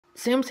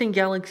Samsung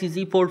Galaxy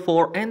Z Fold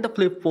 4 and the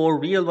Flip 4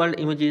 real-world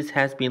images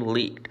has been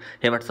leaked.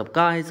 Hey, what's up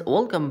guys,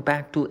 welcome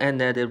back to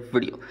another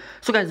video.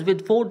 So guys,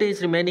 with 4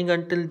 days remaining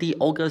until the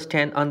August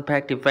 10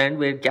 Unpacked event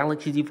where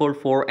Galaxy Z Fold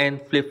 4 and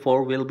Flip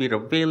 4 will be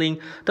revealing,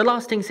 the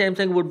last thing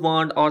Samsung would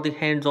want are the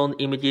hands-on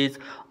images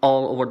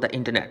all over the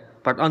internet.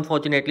 But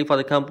unfortunately for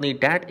the company,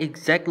 that's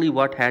exactly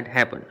what had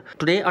happened.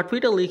 Today, a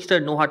Twitter leakster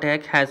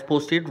TANSAFTECH has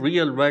posted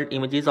real-world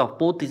images of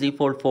both the Z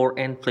Fold 4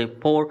 and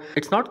Flip 4.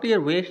 It's not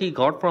clear where he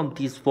got from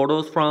these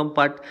photos from,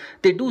 but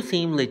they do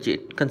seem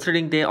legit,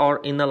 considering they are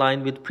in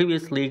line with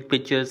previous leaked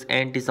pictures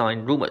and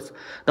design rumors.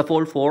 The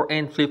Fold 4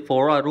 and Flip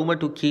 4 are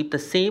rumored to keep the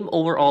same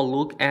overall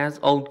look as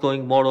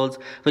outgoing models,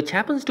 which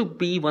happens to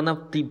be one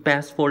of the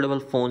best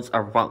foldable phones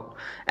around.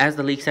 As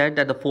the leak said,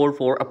 that the Fold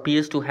 4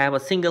 appears to have a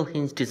single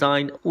hinge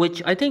design,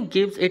 which I think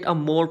gives it a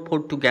more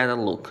put together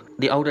look.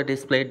 The outer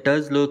display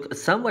does look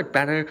somewhat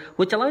better,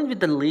 which aligns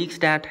with the leaks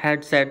that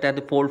had said that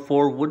the Fold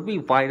 4 would be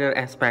wider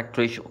aspect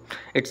ratio.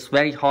 It's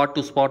very hard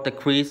to spot the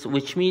crease,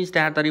 which means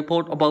that the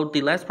report about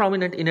the less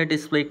prominent inner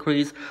display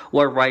crease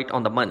were right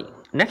on the money.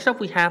 Next up,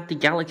 we have the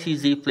Galaxy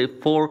Z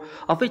Flip 4,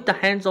 of which the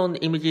hands-on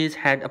images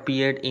had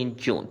appeared in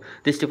June.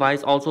 This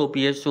device also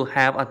appears to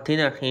have a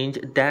thinner hinge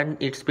than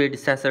its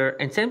predecessor,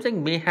 and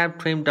Samsung may have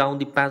trimmed down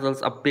the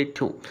bezels a bit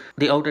too.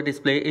 The outer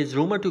display is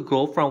rumored to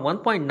grow from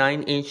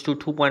 1.9 inch to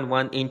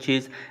 2.1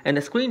 inches, and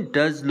the screen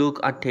does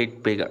look a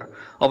tad bigger.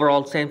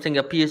 Overall, Samsung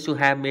appears to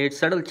have made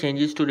subtle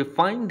changes to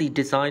refine the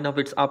design of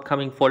its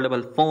upcoming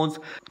foldable phones.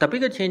 The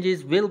bigger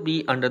changes will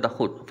be under the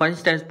hood. For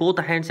instance, both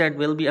the handset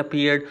will be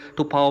appeared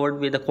to powered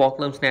with the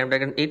Qualcomm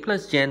Snapdragon 8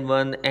 Plus Gen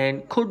 1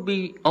 and could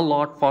be a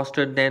lot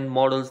faster than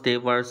models they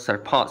were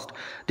surpassed.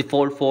 The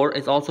Fold 4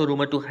 is also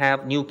rumored to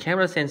have new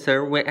camera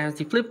sensor, whereas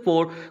the Flip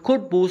 4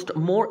 could boast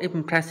more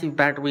impressive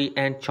battery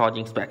and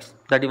charging specs.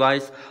 The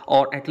device,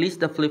 or at least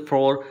the Flip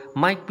 4,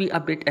 might be a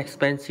bit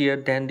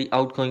expensive than the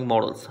outgoing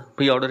models.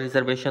 Pre-order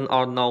reservations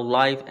are now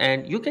live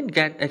and you can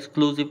get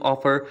exclusive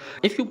offer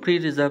if you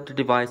pre-reserve the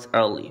device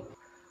early.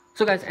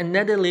 So guys,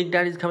 another leak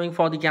that is coming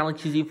for the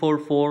Galaxy Z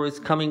Fold 4 is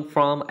coming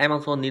from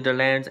Amazon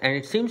Netherlands, and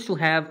it seems to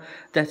have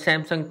the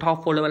Samsung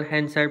top foldable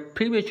handset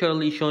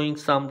prematurely showing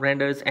some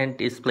renders and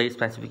display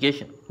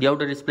specification. The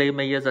outer display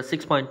measures a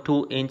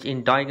 6.2 inch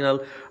in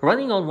diagonal,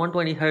 running on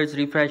 120Hz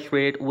refresh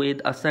rate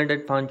with a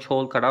standard punch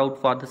hole cut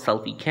out for the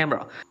selfie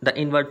camera. The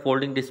inward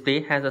folding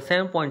display has a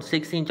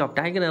 7.6 inch of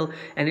diagonal,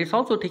 and it's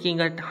also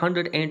taking at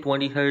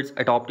 120Hz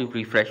adaptive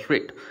refresh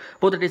rate.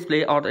 Both the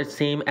displays are the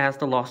same as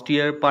the last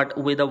year, but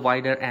with a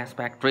wider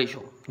aspect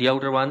ratio. The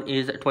outer one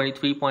is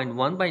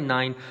 23.1 by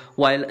 9,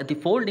 while the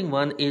folding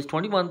one is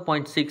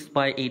 21.6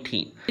 by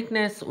 18.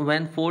 Thickness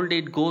when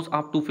folded goes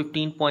up to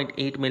 15.8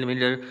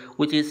 mm,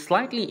 which is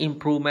slightly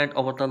improvement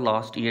over the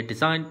last year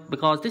design,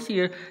 because this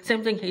year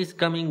Samsung is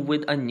coming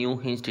with a new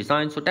hinge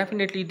design, so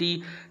definitely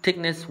the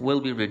thickness will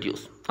be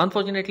reduced.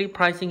 Unfortunately,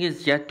 pricing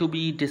is yet to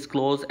be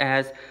disclosed,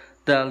 as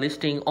the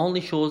listing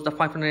only shows the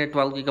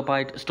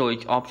 512GB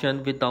storage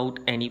option without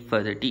any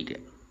further detail.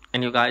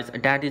 And you guys,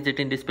 that is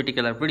it in this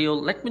particular video.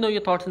 Let me know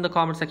your thoughts in the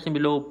comment section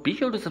below. Be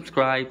sure to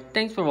subscribe.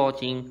 Thanks for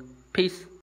watching. Peace.